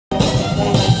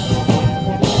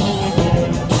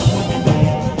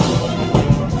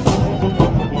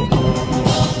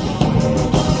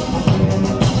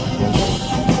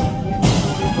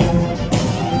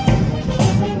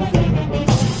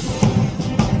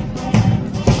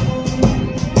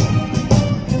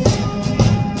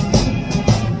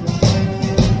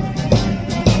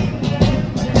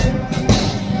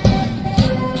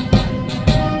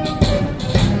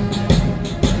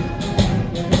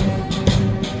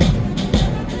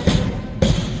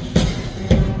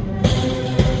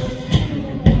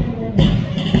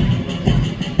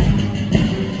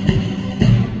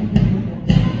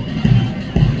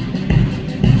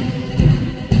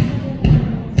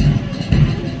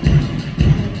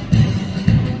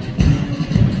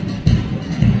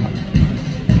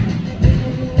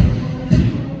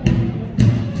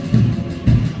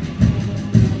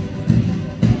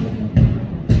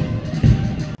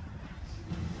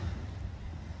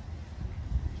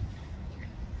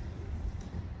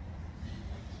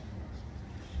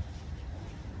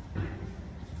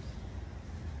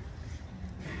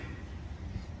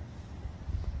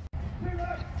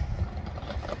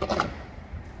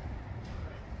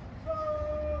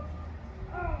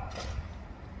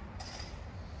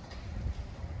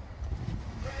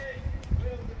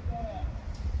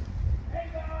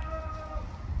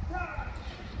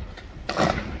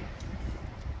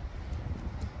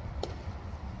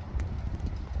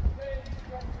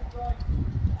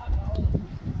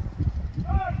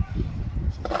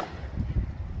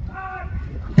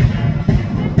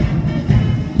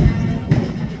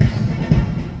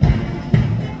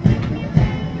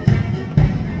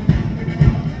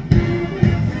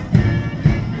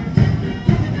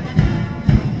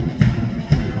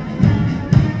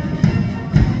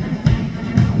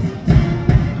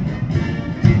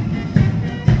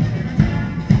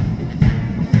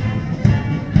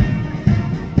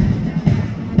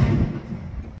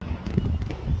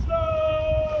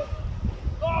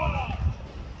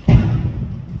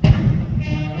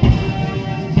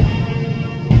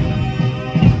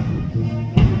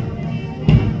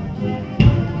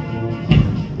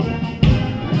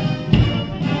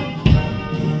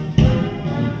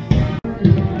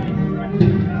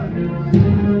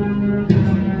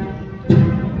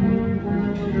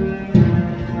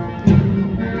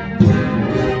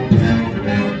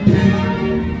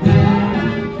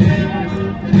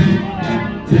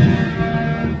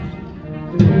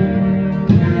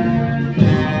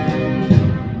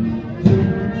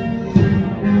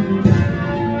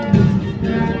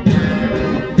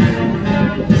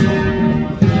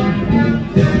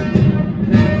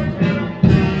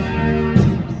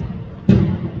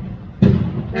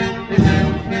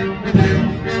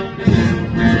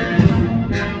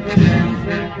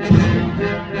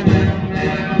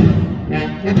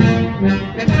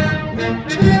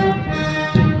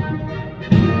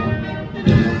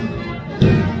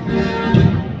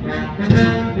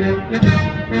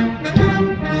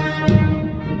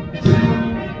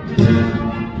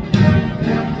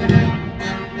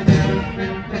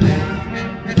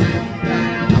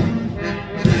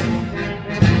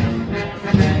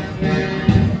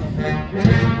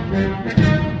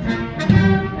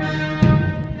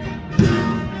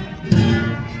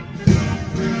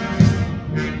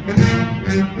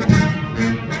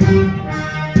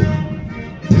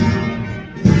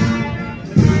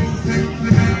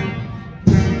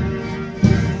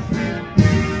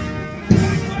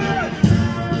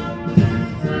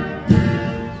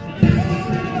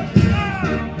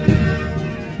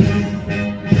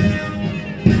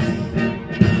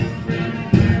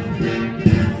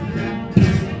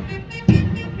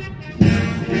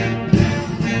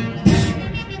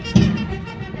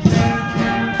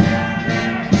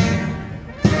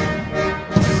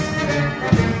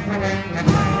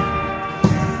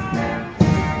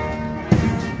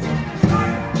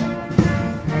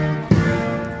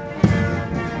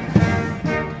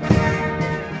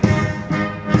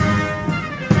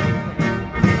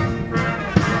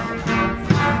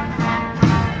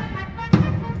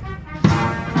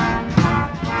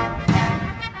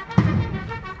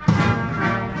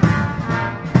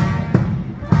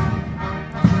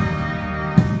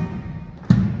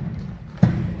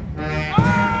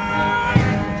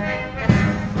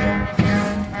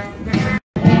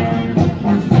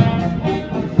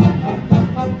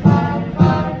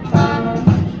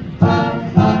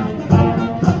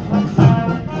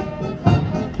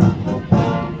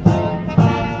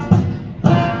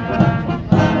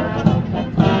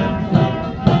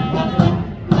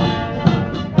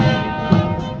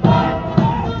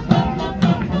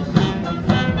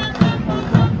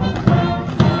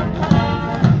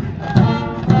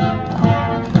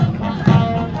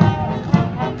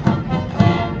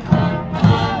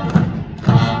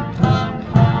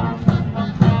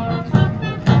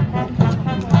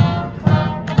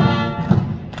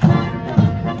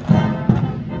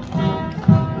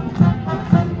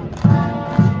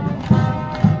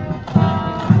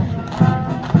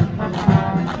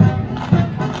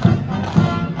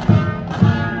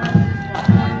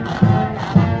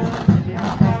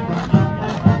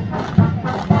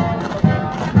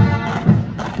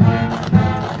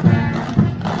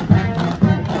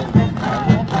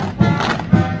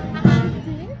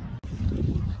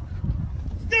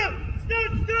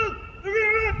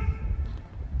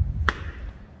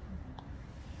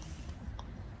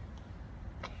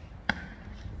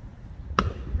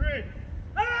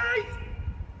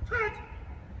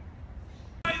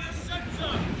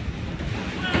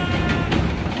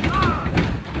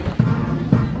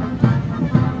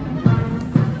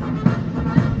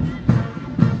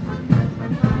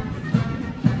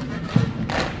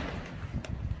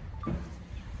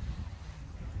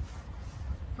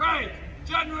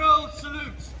General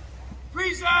salute.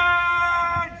 Present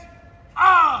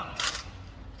arms.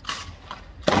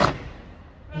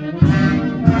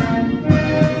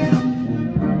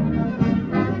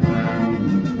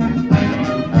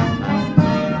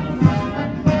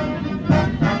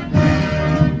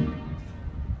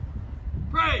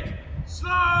 Parade.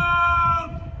 Slow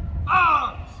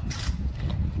arms.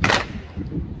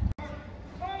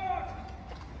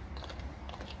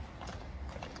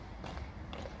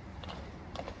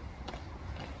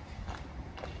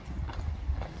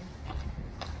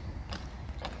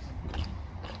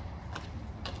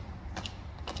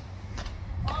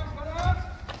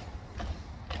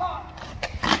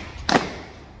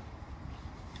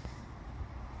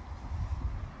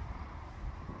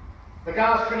 The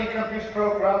Guards Training Company's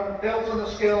programme builds on the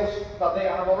skills that they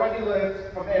have already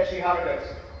learned from AFC Harrogate.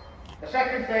 The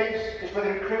second phase is where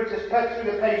the recruit is led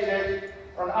through the paces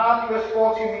on an arduous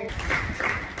 14-week.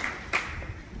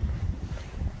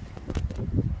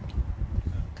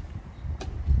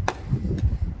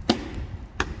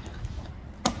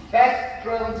 Test,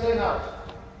 drill and turn out.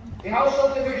 The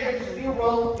Household Division's new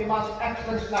role demands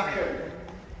excellence in action.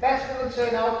 Best drill and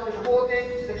turn out is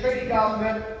awarded to the trainee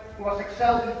guardsman who has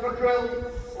excelled in foot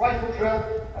drill, rifle drill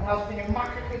and has been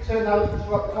immaculately turned out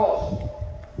throughout the course.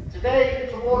 Today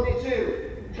it's awarded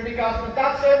to trainee guardsman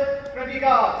Dadson, Grimby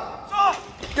Guards.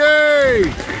 Yay!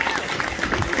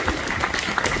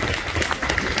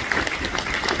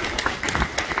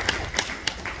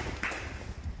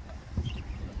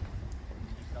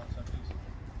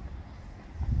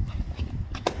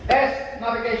 Best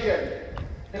navigation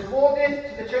is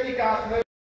awarded to the trainee guardsman